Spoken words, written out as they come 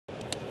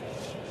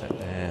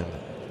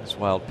This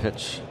wild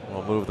pitch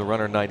will move the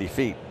runner 90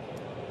 feet.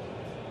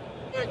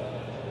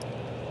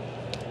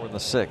 We're in the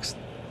 6th.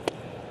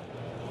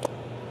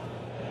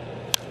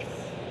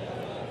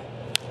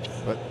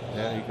 But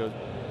yeah, he goes.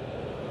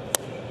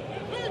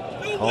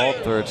 Called,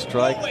 third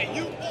strike.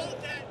 You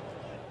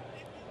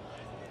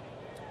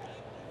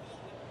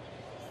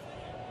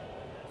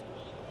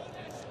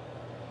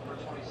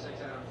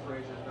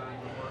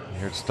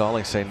heard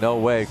Stallings say no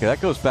way.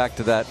 That goes back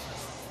to that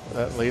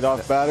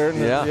Leadoff batter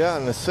in the,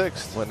 in the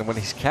 6th. When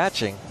he's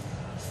catching.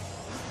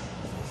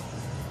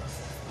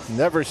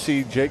 Never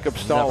see Jacob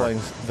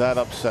Stallings that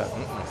upset.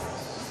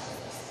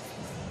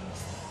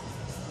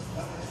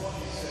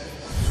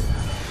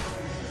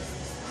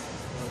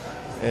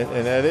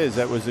 And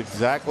that was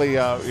exactly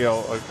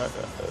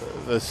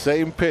the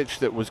same pitch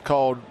that was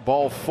called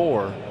ball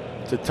 4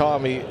 to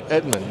Tommy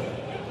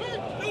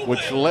Edman,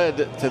 which led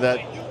to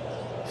that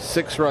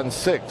 6-run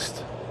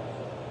 6th.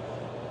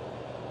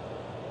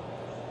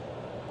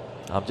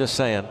 I'm just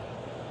saying.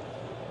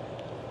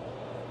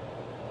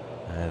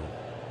 And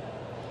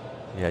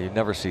yeah, you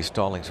never see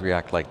Stallings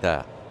react like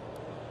that.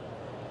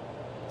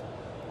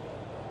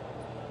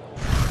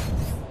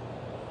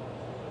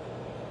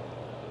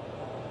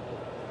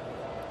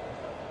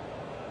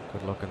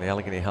 Good look in the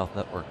Allegheny Health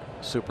Network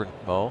Super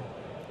Bowl.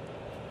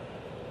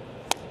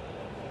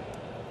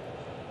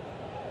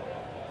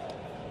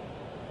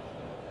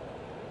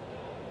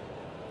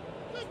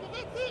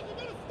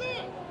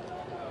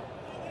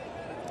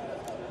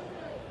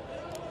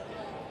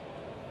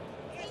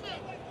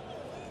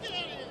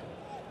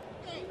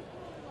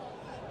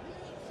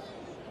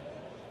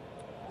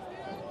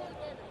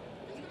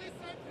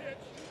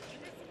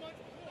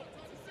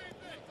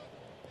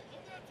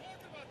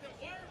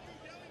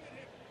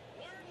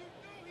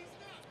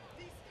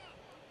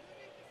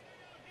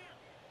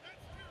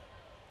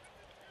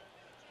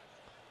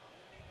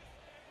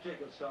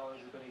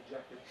 Stallings has been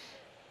ejected.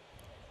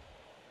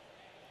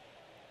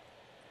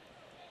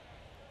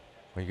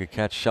 Well, you could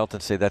catch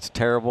Shelton say that's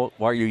terrible.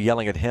 Why are you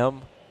yelling at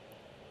him?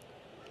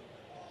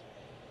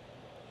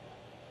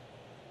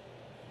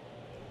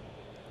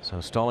 So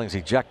Stallings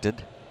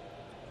ejected.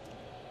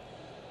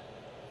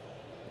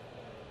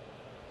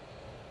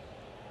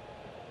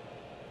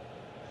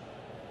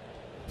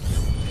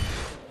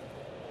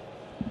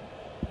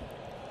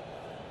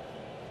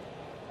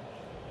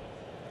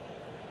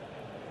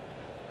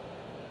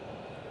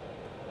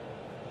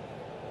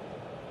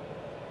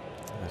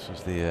 This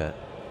was the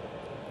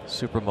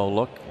Super Mo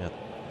look at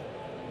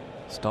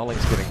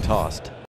Stallings getting tossed.